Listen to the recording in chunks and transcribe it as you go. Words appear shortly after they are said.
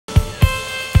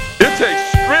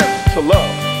takes strength to love.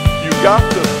 You got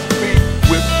to speak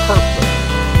with purpose.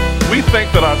 We think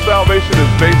that our salvation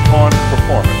is based on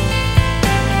performance.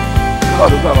 God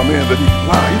is not a man that he can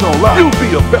lie. He don't lie. You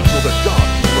be a vessel that God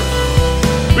can work.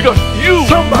 Because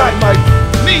somebody might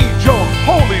need your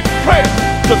holy prayer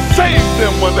to save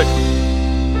them when they...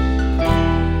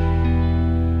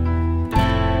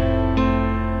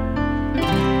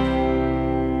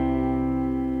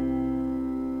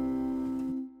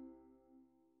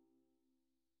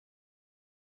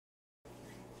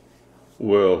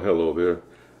 Well, hello there.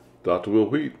 Dr. Will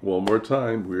Wheat, one more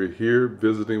time. We're here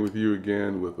visiting with you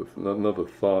again with another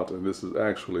thought, and this is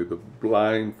actually the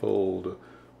Blindfold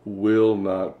Will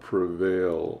Not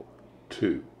Prevail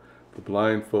 2. The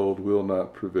Blindfold Will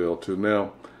Not Prevail 2.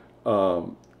 Now,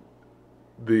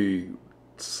 the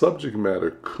subject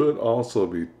matter could also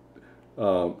be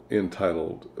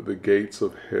entitled, The Gates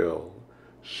of Hell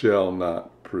Shall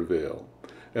Not Prevail.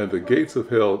 And the gates of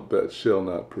hell that shall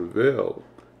not prevail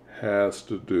has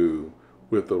to do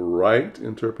with the right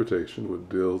interpretation, which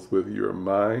deals with your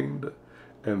mind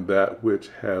and that which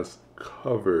has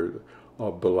covered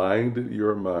or blinded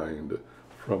your mind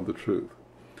from the truth.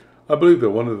 I believe that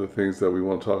one of the things that we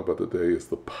want to talk about today is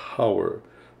the power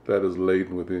that is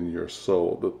laden within your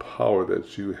soul, the power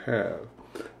that you have.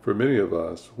 For many of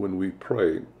us, when we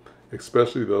pray,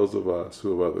 especially those of us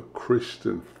who have a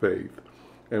Christian faith,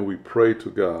 and we pray to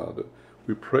God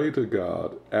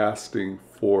asking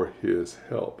for his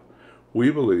help. We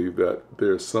believe that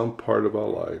there's some part of our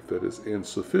life that is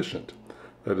insufficient,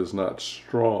 that is not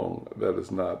strong, that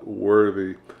is not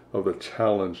worthy of the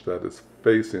challenge that is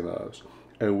facing us,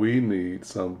 and we need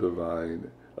some divine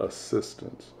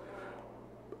assistance.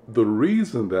 The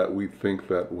reason that we think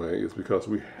that way is because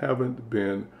we haven't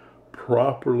been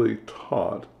properly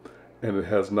taught, and it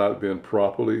has not been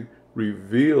properly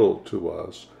revealed to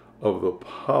us of the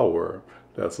power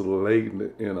that's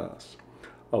latent in us.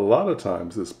 A lot of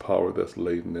times this power that's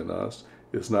latent in us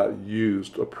is not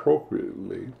used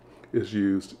appropriately, it's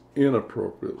used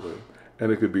inappropriately,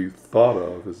 and it could be thought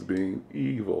of as being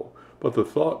evil. But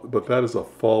that is a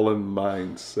fallen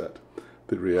mindset.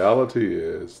 The reality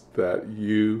is that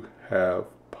you have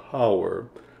power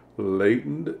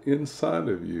latent inside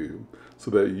of you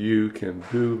so that you can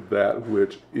do that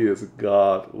which is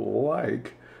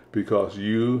God-like, because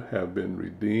you have been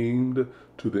redeemed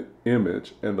to the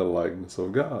image and the likeness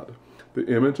of God. The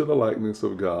image and the likeness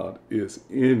of God is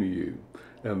in you,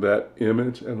 and that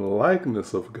image and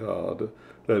likeness of God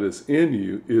that is in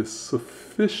you is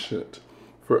sufficient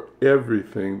for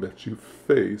everything that you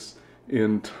face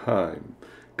in time.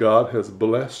 God has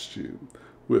blessed you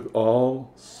with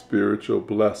all spiritual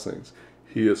blessings.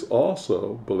 He has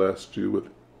also blessed you with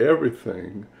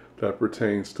everything that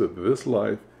pertains to this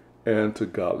life and to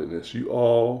godliness. You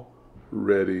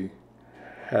already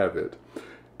have it.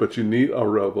 But you need a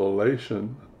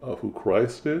revelation of who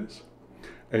Christ is,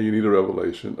 and you need a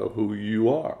revelation of who you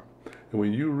are. And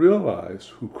when you realize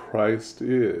who Christ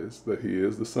is, that he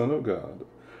is the Son of God,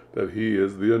 that he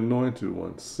is the anointed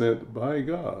one sent by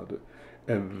God,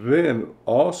 and then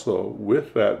also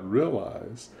with that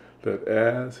realize that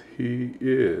as he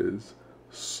is,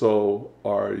 so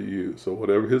are you. So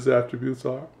whatever his attributes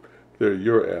are, they're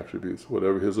your attributes.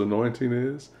 Whatever his anointing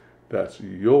is, that's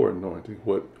your anointing.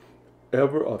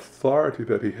 Whatever authority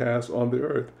that he has on the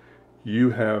earth,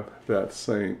 you have that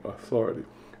same authority.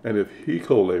 And if he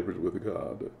co-labored with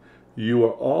God, you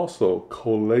are also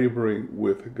co-laboring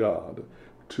with God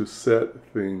to set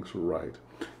things right.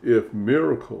 If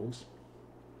miracles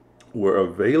were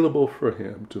available for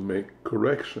him to make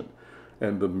correction,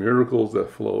 and the miracles that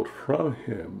flowed from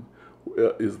him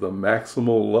is the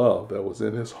maximal love that was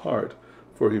in his heart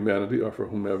for humanity or for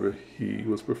whomever he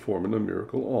was performing a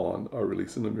miracle on or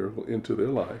releasing a miracle into their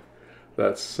life,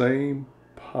 that same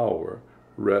power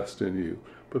rests in you.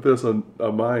 But there's a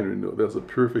mind renewal, there's a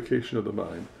purification of the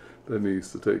mind that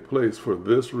needs to take place for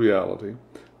this reality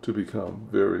to become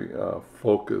very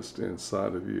focused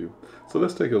inside of you. So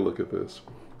let's take a look at this.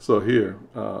 So here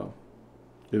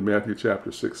in Matthew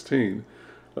chapter 16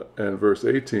 and verse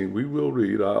 18, we will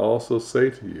read, I also say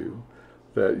to you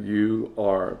that you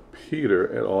are Peter,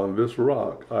 and on this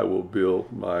rock I will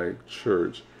build my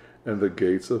church, and the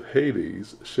gates of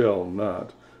Hades shall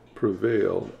not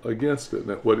prevail against it.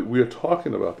 Now, what we are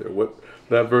talking about there, what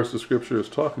that verse of scripture is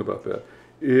talking about, that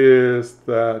is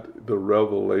that the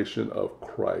revelation of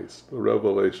Christ, the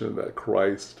revelation that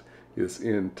Christ is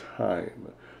in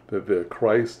time, that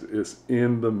Christ is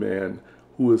in the man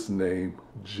who is named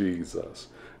Jesus,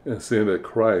 and seeing that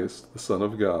Christ, the Son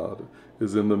of God,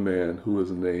 is in the man who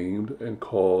is named and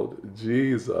called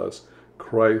Jesus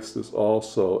Christ is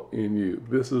also in you.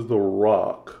 This is the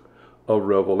rock of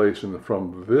revelation. And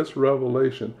from this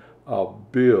revelation, I'll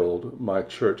build my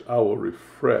church. I will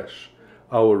refresh.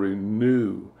 I will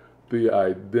renew the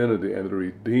identity and the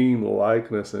redeemed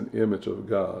likeness and image of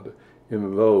God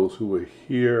in those who will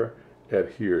hear,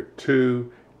 adhere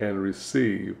to, and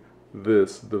receive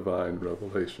this divine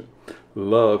revelation.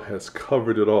 Love has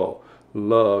covered it all.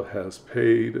 Love has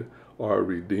paid or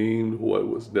redeemed what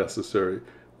was necessary,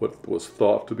 what was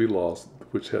thought to be lost,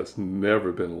 which has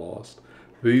never been lost.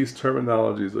 These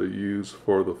terminologies are used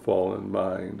for the fallen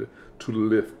mind to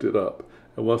lift it up.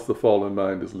 And once the fallen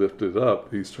mind is lifted up,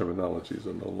 these terminologies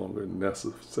are no longer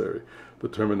necessary. The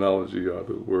terminology are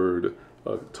the word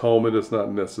atonement is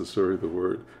not necessary. The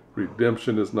word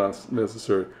redemption is not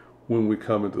necessary when we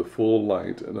come into full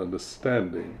light and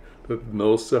understanding that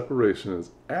no separation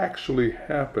has actually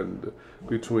happened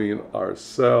between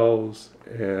ourselves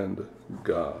and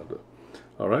God.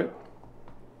 All right?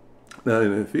 Now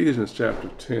in Ephesians chapter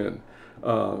 3,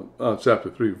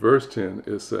 verse 10,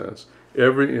 it says,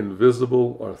 every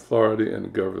invisible authority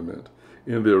and government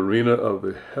in the arena of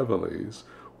the heavenlies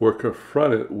were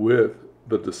confronted with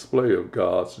the display of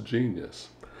God's genius.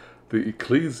 The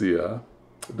ecclesia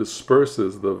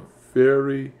disperses the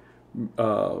varied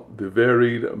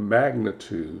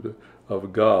magnitude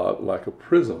of God like a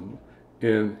prism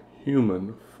in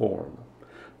human form.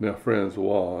 Now, friends,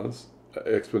 was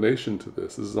explanation to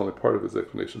this. This is only part of his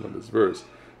explanation on this verse.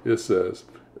 It says,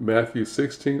 Matthew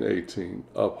 16:18,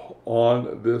 up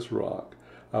on this rock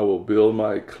I will build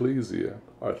my ecclesia,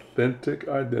 authentic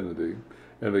identity,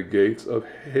 and the gates of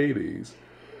Hades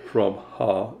from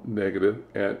Ha, negative,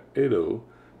 and Edo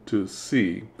to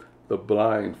C, the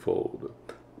blindfold,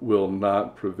 will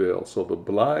not prevail. So the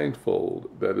blindfold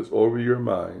that is over your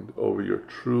mind, over your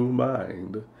true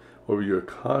mind, over your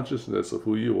consciousness of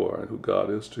who you are and who God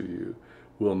is to you,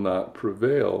 will not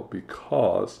prevail,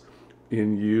 because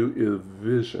in you is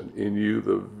vision. In you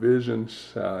the vision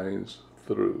shines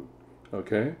through.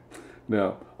 Okay?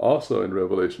 Now, also in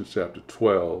Revelation chapter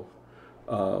 12,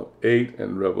 8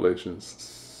 and Revelation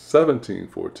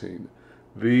 17:14,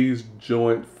 these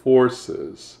joint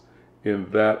forces in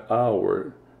that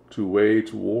hour to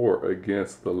wage war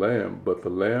against the Lamb, but the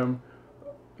Lamb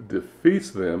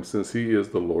defeats them, since he is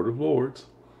the Lord of Lords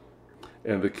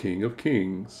and the King of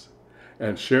Kings,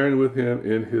 and sharing with him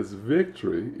in his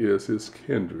victory is his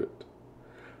kindred.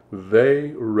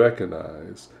 They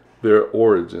recognize their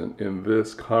origin in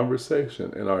this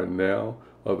conversation and are now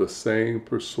of the same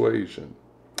persuasion.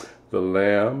 The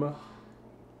Lamb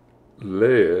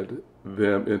led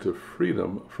them into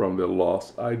freedom from their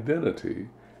lost identity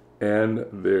and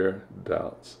their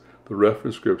doubts. The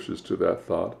reference scriptures to that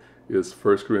thought is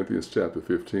 1 Corinthians chapter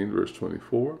 15, verse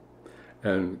 24,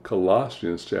 and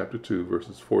Colossians chapter 2,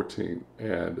 verses 14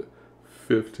 and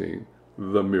 15,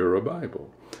 the Mirror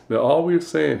Bible. Now, all we're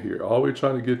saying here, all we're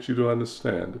trying to get you to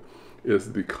understand is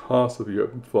because of your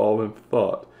fallen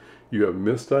thought, you have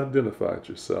misidentified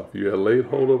yourself. You have laid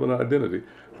hold of an identity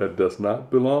that does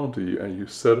not belong to you, and you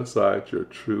set aside your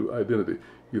true identity.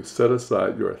 You set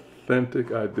aside your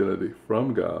authentic identity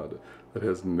from God that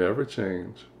has never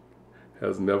changed,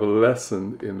 has never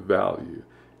lessened in value.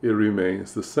 It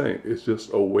remains the same. It's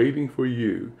just awaiting for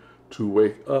you to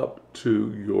wake up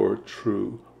to your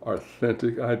true,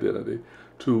 authentic identity,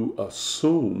 to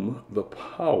assume the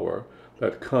power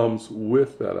that comes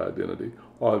with that identity,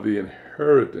 or the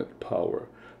inherent power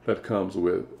that comes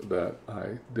with that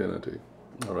identity.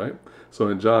 All right? So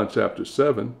in John chapter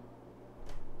 7,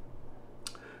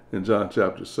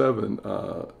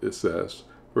 it says,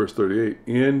 verse 38,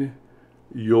 in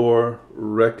your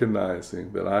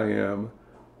recognizing that I am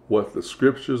what the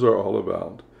scriptures are all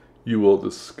about, you will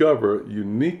discover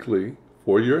uniquely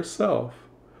for yourself,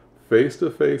 face to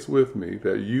face with me,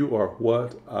 that you are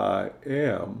what I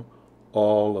am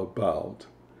all about.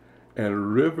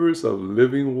 And rivers of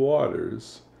living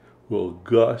waters will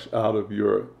gush out of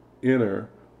your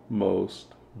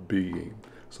innermost being.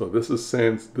 So this is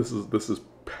saying, this is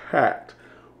packed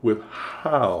with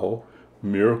how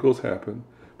miracles happen,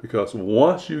 because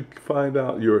once you find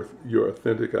out your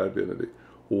authentic identity,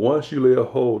 once you lay a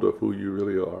hold of who you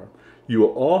really are, you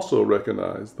will also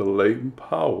recognize the latent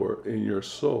power in your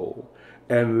soul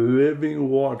and living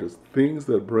waters, things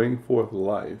that bring forth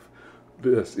life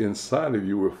that's inside of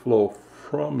you, will flow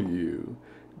from you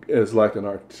as like an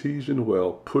artesian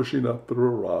well pushing up through a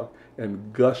rock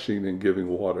and gushing and giving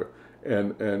water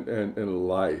and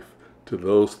life to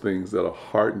those things that are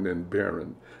hardened and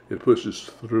barren. It pushes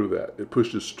through that. It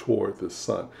pushes toward the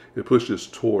sun. It pushes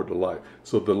toward the light.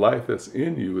 So the life that's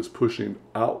in you is pushing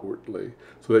outwardly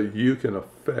so that you can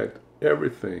affect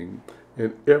everything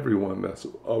and everyone that's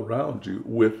around you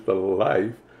with the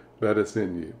life that is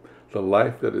in you. The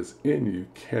life that is in you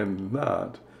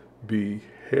cannot be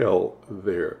held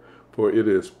there, for it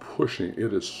is pushing,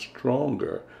 it is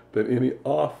stronger than any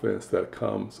offense that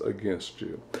comes against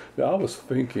you. Now, I was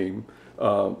thinking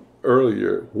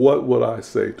earlier, what would I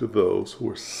say to those who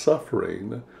are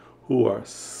suffering, who are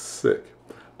sick?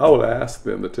 I would ask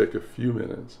them to take a few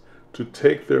minutes to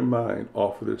take their mind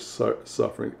off of their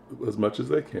suffering as much as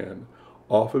they can,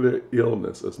 off of their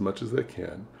illness as much as they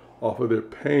can, off of their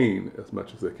pain as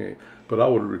much as they can. But I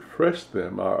would refresh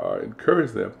them or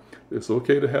encourage them. It's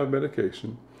okay to have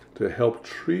medication to help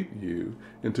treat you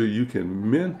until you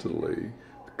can mentally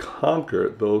conquer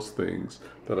those things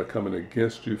that are coming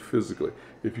against you physically.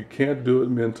 If you can't do it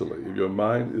mentally, if your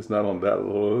mind is not on that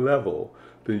level,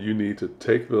 then you need to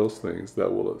take those things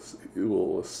that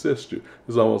will assist you.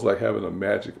 It's almost like having a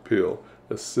magic pill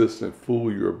assist and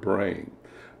fool your brain.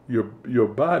 Your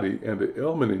body and the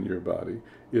ailment in your body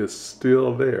is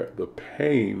still there. The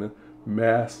pain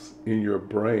masks in your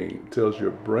brain, tells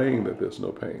your brain that there's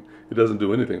no pain. It doesn't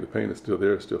do anything. The pain is still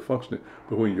there, it's still functioning.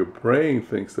 But when your brain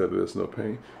thinks that there's no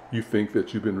pain, you think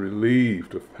that you've been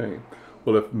relieved of pain.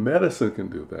 Well, if medicine can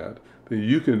do that, then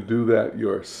you can do that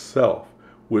yourself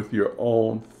with your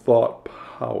own thought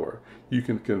power. You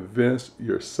can convince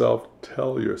yourself,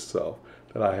 tell yourself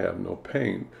that I have no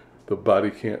pain. The body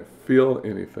can't feel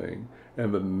anything,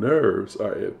 and the nerves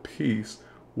are at peace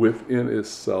within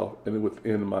itself, and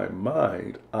within my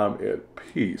mind, I'm at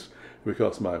peace.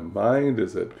 Because my mind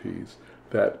is at peace,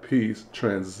 that peace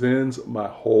transcends my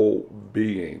whole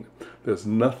being. There's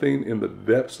nothing in the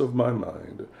depths of my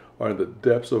mind or in the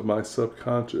depths of my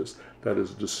subconscious that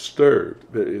is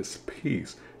disturbed. There is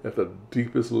peace at the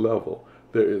deepest level.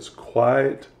 There is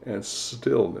quiet and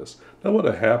stillness. Now, what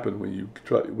will happen when you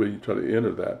try to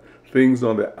enter that? Things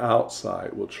on the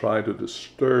outside will try to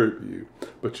disturb you,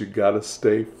 but you got to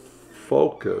stay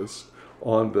focused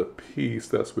on the peace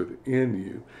that's within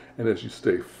you. And as you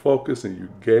stay focused and you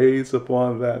gaze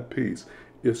upon that peace,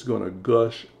 it's going to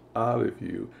gush out of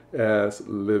you as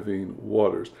living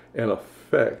waters and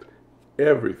affect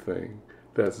everything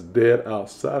that's dead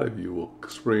outside of you, will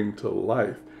spring to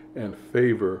life and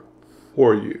favor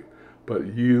for you.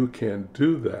 But you can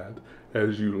do that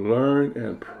as you learn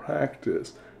and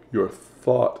practice your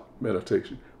thought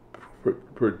meditation,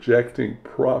 projecting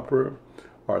proper,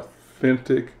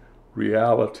 authentic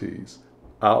realities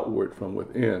outward from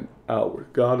within, outward.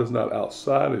 God is not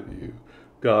outside of you.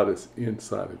 God is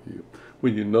inside of you.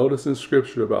 When you notice in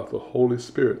Scripture about the Holy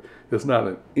Spirit, it's not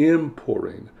an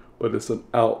inpouring, but it's an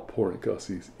outpouring, because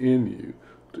He's in you.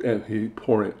 And He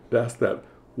pouring, that's that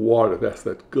water, that's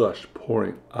that gush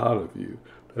pouring out of you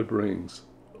that brings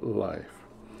life.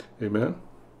 Amen?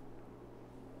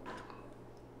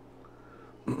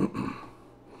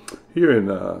 Here in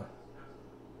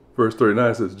verse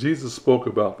 39 it says, Jesus spoke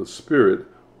about the Spirit,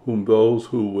 whom those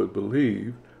who would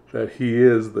believe that He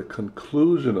is the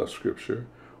conclusion of Scripture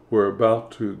were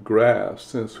about to grasp,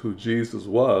 since who Jesus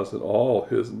was in all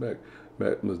His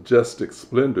majestic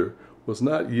splendor was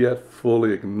not yet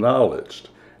fully acknowledged,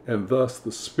 and thus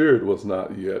the Spirit was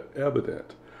not yet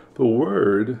evident. The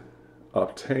word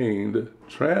obtained,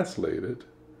 translated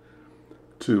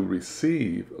to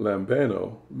receive,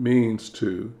 lambano, means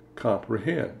to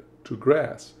comprehend, to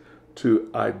grasp,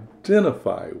 to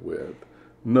identify with.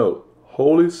 Note,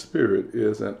 Holy Spirit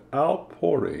is an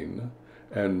outpouring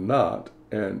and not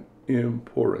an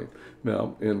inpouring.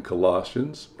 Now, in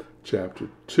Colossians chapter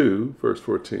 2, verse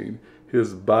 14,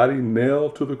 His body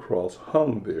nailed to the cross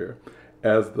hung there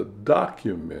as the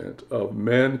document of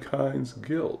mankind's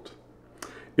guilt.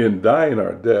 In dying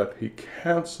our death, He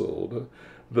canceled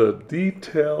the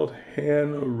detailed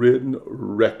handwritten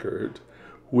record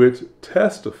which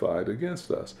testified against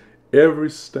us, every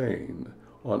stain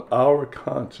on our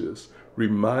conscience,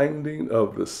 reminding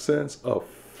of the sense of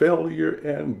failure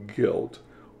and guilt,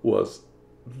 was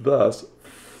thus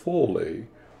fully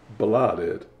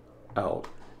blotted out.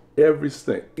 Every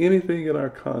stain, anything in our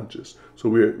conscience. So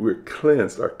we're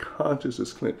cleansed. Our conscience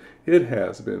is cleansed. It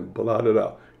has been blotted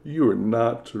out. You are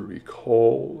not to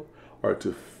recall or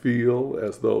to feel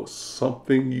as though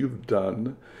something you've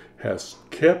done has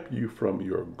kept you from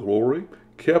your glory,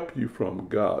 kept you from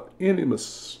God. Any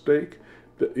mistake,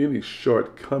 any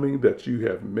shortcoming that you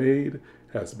have made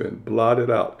has been blotted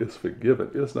out. It's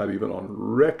forgiven. It's not even on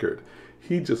record.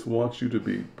 He just wants you to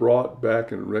be brought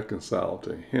back and reconciled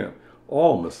to Him.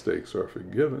 All mistakes are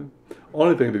forgiven.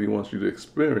 Only thing that He wants you to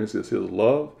experience is His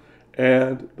love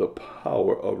and the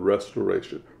power of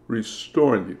restoration,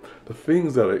 restoring you. The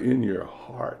things that are in your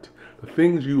heart, The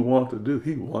things you want to do,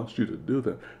 he wants you to do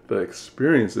them. The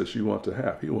experiences you want to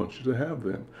have, he wants you to have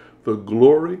them. The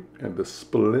glory and the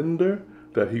splendor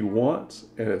that he wants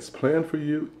and has planned for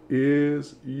you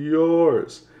is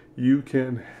yours. You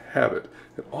can have it.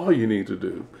 And all you need to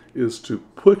do is to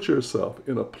put yourself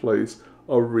in a place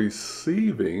of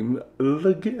receiving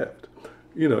the gift.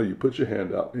 You know, you put your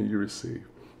hand out and you receive.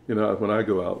 You know, when I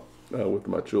go out with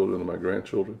my children and my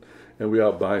grandchildren, and we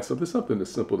out buying something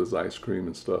as simple as ice cream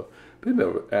and stuff, they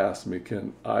never ask me,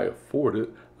 can I afford it?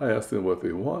 I ask them what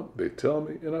they want, they tell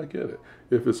me, and I get it.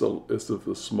 If it's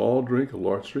a small drink, a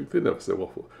large drink, they never say,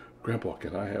 well, Grandpa,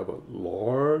 can I have a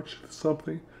large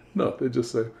something? No, they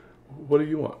just say, what do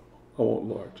you want? I want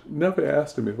large. Never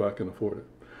ask them if I can afford it,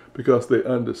 because they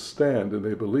understand and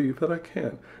they believe that I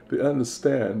can. They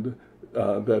understand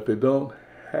that they don't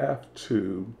have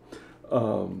to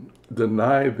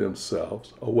deny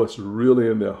themselves or what's really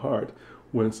in their heart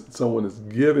when someone is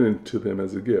giving it to them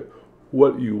as a gift.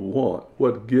 What you want,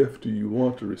 what gift do you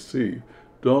want to receive?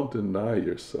 Don't deny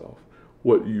yourself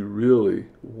what you really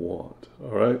want, all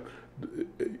right?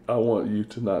 I want you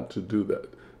to not to do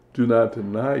that. Do not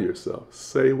deny yourself.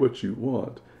 Say what you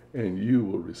want, and you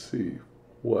will receive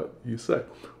what you say.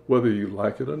 Whether you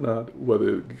like it or not,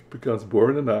 whether it becomes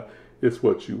boring or not, it's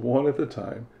what you want at the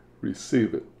time.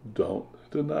 Receive it. Don't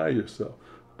deny yourself.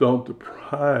 Don't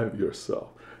deprive yourself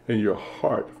and your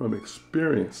heart from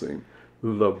experiencing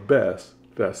the best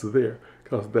that's there.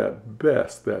 Because that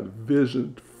best, that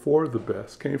vision for the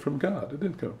best came from God. It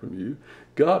didn't come from you.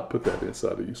 God put that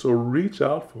inside of you. So reach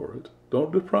out for it.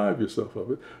 Don't deprive yourself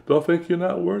of it. Don't think you're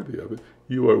not worthy of it.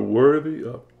 You are worthy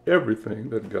of everything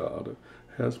that God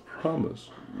has promised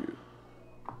you.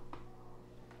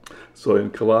 So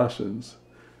in Colossians,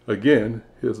 again,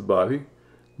 his body,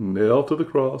 nailed to the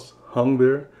cross, hung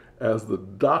there as the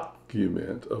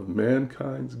document of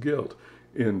mankind's guilt.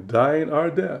 In dying our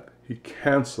death, he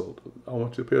canceled, I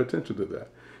want you to pay attention to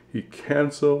that, he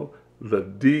canceled the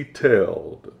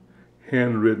detailed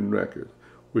handwritten record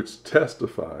which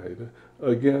testified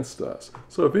against us.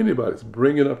 So if anybody's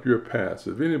bringing up your past,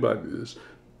 if anybody is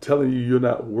telling you you're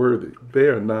not worthy, they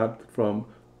are not from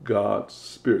God's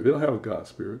Spirit. They don't have God's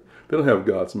Spirit. They don't have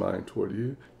God's mind toward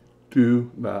you.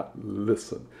 Do not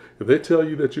listen. If they tell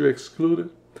you that you're excluded,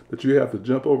 that you have to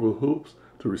jump over hoops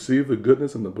to receive the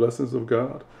goodness and the blessings of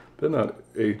God, they're not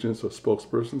agents or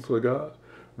spokespersons for God.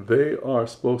 They are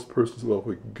spokespersons of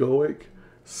egoic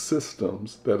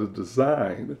systems that are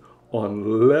designed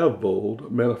on leveled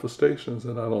manifestations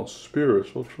and not on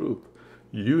spiritual truth.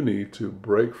 You need to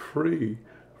break free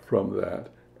from that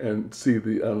and see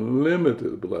the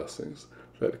unlimited blessings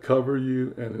that cover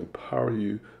you and empower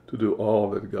you to do all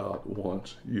that God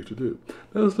wants you to do.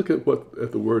 Now let's look at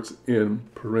the words in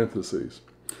parentheses.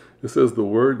 It says the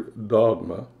word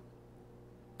dogma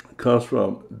comes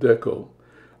from deco,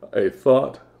 a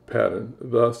thought pattern.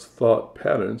 Thus, thought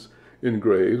patterns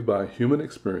engraved by human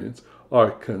experience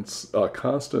are a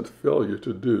constant failure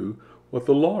to do what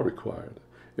the law required.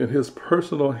 In his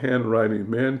personal handwriting,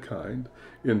 mankind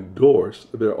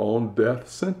endorsed their own death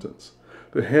sentence.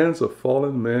 The hands of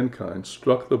fallen mankind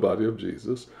struck the body of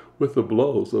Jesus with the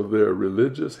blows of their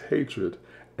religious hatred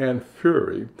and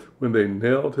fury when they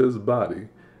nailed his body,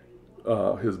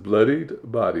 his bloodied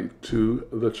body, to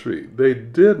the tree. They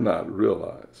did not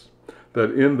realize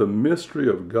that in the mystery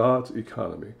of God's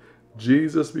economy,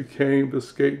 Jesus became the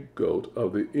scapegoat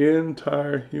of the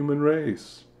entire human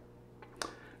race.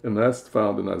 And that's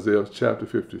found in Isaiah chapter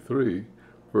 53,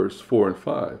 verse 4 and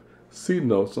 5. See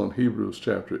notes on Hebrews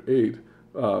chapter 8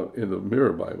 in the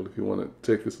Mirror Bible if you want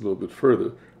to take this a little bit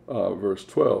further. Verse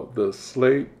 12, the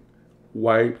slate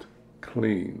wiped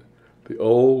clean. The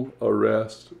old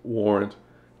arrest warrant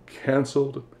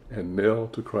canceled and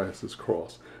nailed to Christ's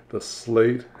cross. The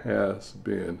slate has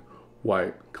been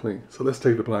wiped clean. So let's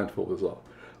take the blindfolders off.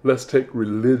 Let's take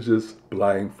religious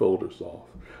blindfolders off.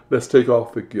 Let's take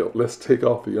off the guilt. Let's take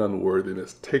off the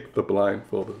unworthiness. Take the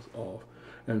blindfolders off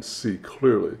and see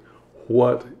clearly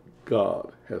what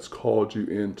God has called you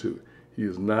into. He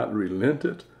has not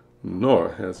relented,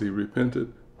 nor has he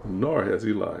repented, nor has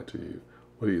he lied to you.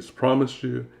 What he has promised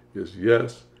you is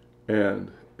yes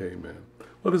and amen.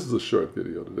 Well, this is a short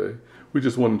video today. We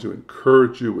just wanted to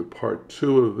encourage you with part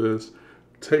 2 of this.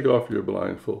 Take off your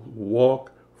blindfold.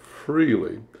 Walk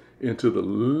freely into the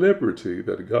liberty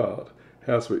that God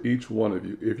has for each one of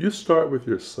you. If you start with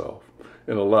yourself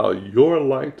and allow your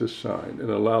light to shine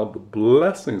and allow the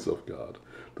blessings of God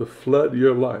to flood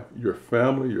your life, your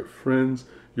family, your friends,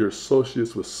 your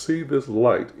associates will see this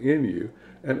light in you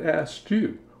and ask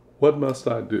you, what must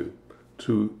I do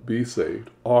to be saved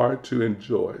or to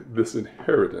enjoy this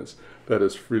inheritance that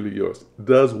is freely yours?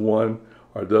 Does one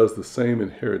or does the same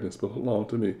inheritance belong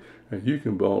to me? And you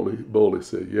can boldly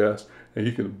say yes, and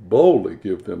you can boldly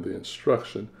give them the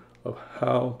instruction of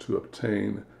how to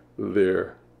obtain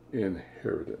their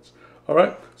inheritance. All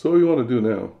right, so what we want to do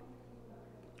now,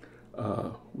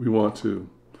 we want to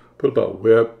put up our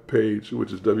web page,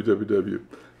 which is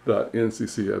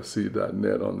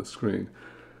www.nccfc.net on the screen.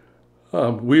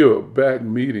 We are back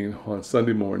meeting on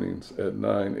Sunday mornings at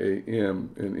 9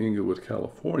 a.m. in Inglewood,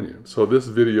 California. So this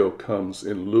video comes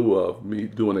in lieu of me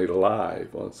doing a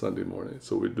live on Sunday morning.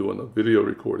 So we're doing a video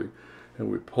recording and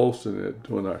we're posting it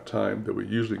during our time that we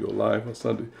usually go live on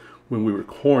Sunday when we were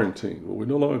quarantined. Well, we're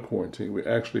no longer quarantined. We're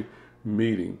actually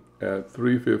meeting at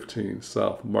 315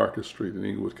 South Market Street in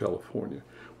Inglewood, California.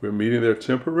 We're meeting there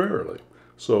temporarily.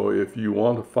 So if you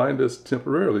want to find us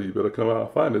temporarily, you better come out and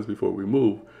find us before we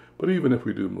move. But even if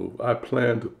we do move, I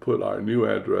plan to put our new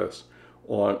address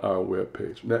on our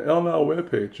webpage. Now, on our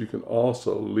webpage, you can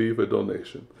also leave a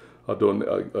donation, a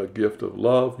gift of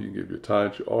love. You can give your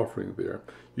tithe, your offering there.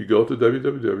 You go to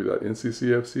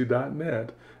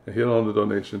www.nccfc.net and hit on the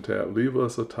donation tab. Leave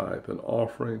us a tithe, an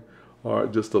offering, or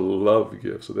just a love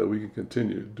gift so that we can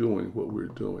continue doing what we're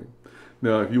doing.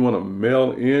 Now, if you want to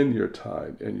mail in your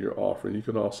tithe and your offering, you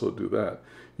can also do that.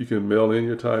 You can mail in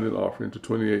your tithe and offering to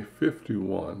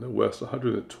 2851 West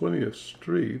 120th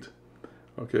Street,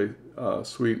 okay,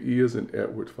 Suite E is in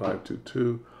Edward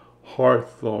 522,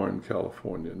 Hawthorne,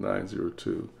 California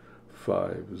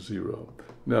 90250.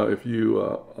 Now, if you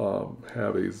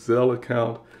have a Zelle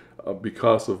account,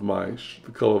 because of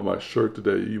the color of my shirt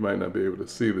today, you might not be able to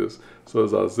see this. So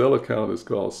as our Zelle account is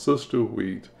called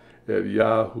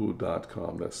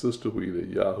sisterwheat@yahoo.com. That's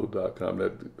sisterwheat@yahoo.com.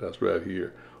 That's right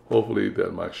here. Hopefully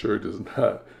that my shirt is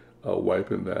not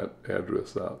wiping that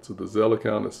address out. So the Zelle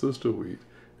account is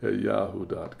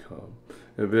sisterwheat@yahoo.com.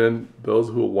 And then those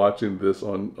who are watching this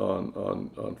on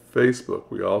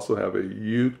Facebook, we also have a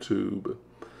YouTube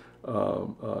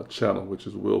channel, which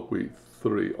is Will Wheat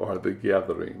 3 or The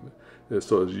Gathering. And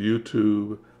so it's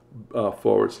YouTube / or /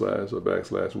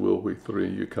 Will Wheat 3.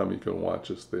 You can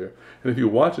watch us there. And if you're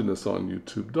watching this on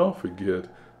YouTube, don't forget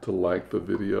to like the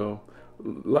video.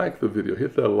 Like the video,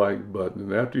 hit that like button.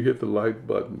 And after you hit the like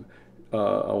button,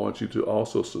 I want you to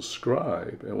also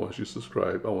subscribe. And once you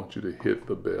subscribe, I want you to hit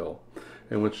the bell.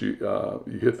 And once you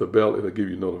hit the bell, it'll give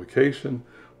you notification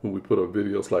when we put up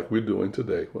videos like we're doing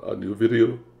today. When a new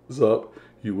video is up,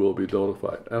 you will be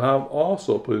notified. And I'm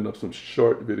also putting up some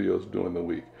short videos during the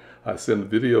week. I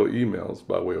send video emails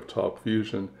by way of Talk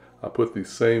Fusion. I put these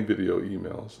same video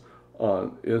emails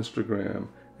on Instagram,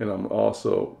 and I'm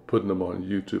also putting them on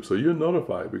YouTube. So you're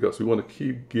notified because we want to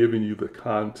keep giving you the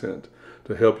content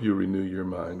to help you renew your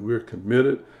mind. We're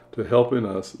committed to helping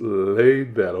us lay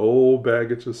that old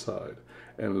baggage aside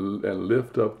and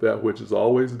lift up that which has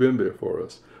always been there for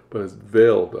us, but has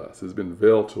veiled us, has been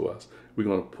veiled to us. We're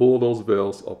going to pull those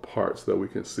veils apart so that we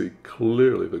can see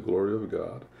clearly the glory of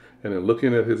God. And in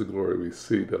looking at his glory, we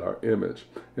see that our image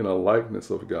and our likeness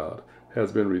of God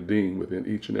has been redeemed within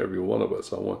each and every one of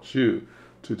us. I want you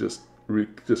to just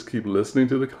keep listening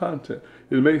to the content.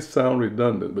 It may sound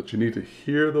redundant, but you need to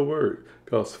hear the word,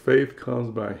 because faith comes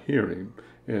by hearing,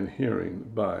 and hearing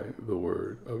by the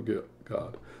word of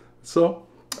God. So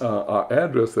our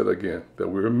address that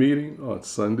we're meeting on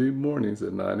Sunday mornings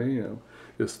at 9 a.m.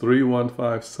 is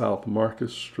 315 South Market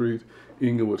Street,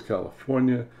 Inglewood,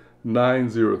 California,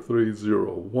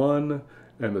 90301,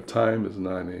 and the time is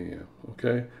 9 a.m.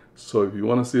 Okay? So if you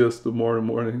want to see us tomorrow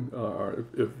morning, or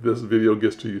if this video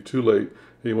gets to you too late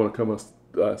and you want to come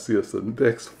see us the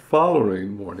next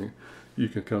following morning, you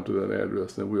can come to that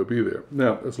address and we'll be there.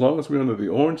 Now, as long as we're under the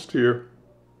orange tier,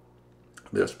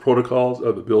 there's protocols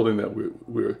of the building that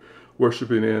we're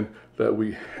worshiping in that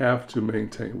we have to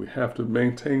maintain. We have to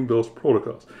maintain those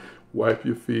protocols. Wipe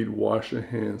your feet, wash your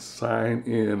hands, sign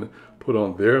in, put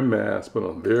on their mask, put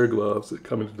on their gloves that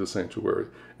come into the sanctuary,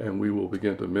 and we will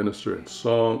begin to minister in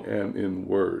song and in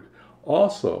word.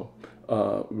 Also,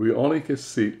 we only can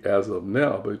seat, as of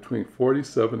now, between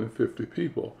 47 and 50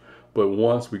 people. But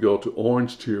once we go to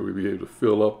orange tier, we'll be able to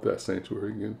fill up that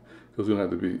sanctuary again, because we don't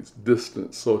have to be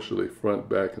distant socially, front,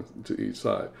 back, and to each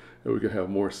side. And we can have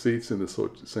more seats in the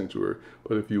sanctuary.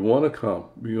 But if you want to come,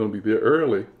 you want to be there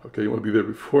early, okay, you want to be there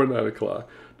before 9 o'clock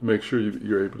to make sure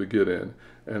you're able to get in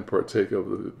and partake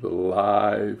of the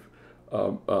live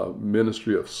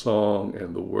ministry of song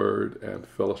and the word and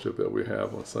fellowship that we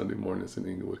have on Sunday mornings in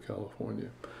Inglewood, California.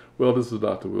 Well, this is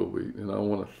Dr. Will Wheat, and I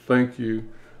want to thank you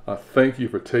I thank you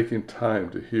for taking time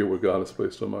to hear what God has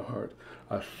placed on my heart.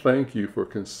 I thank you for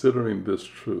considering this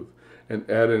truth and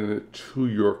adding it to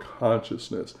your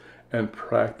consciousness and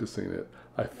practicing it.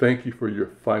 I thank you for your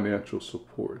financial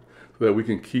support so that we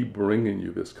can keep bringing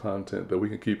you this content, that we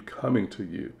can keep coming to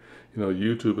you. You know,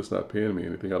 YouTube is not paying me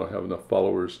anything. I don't have enough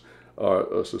followers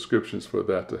or subscriptions for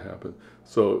that to happen.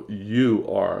 So you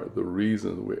are the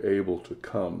reason we're able to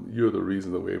come. You're the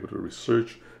reason that we're able to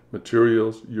research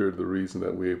materials. You're the reason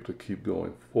that we're able to keep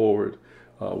going forward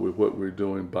with what we're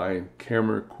doing, buying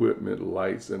camera equipment,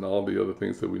 lights, and all the other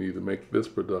things that we need to make this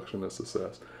production a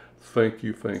success. Thank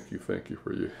you, thank you, thank you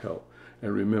for your help.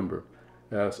 And remember,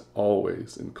 as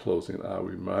always, in closing, I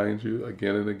remind you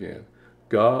again and again,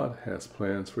 God has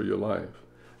plans for your life,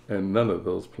 and none of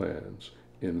those plans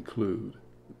include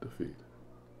defeat.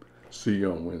 See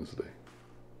you on Wednesday.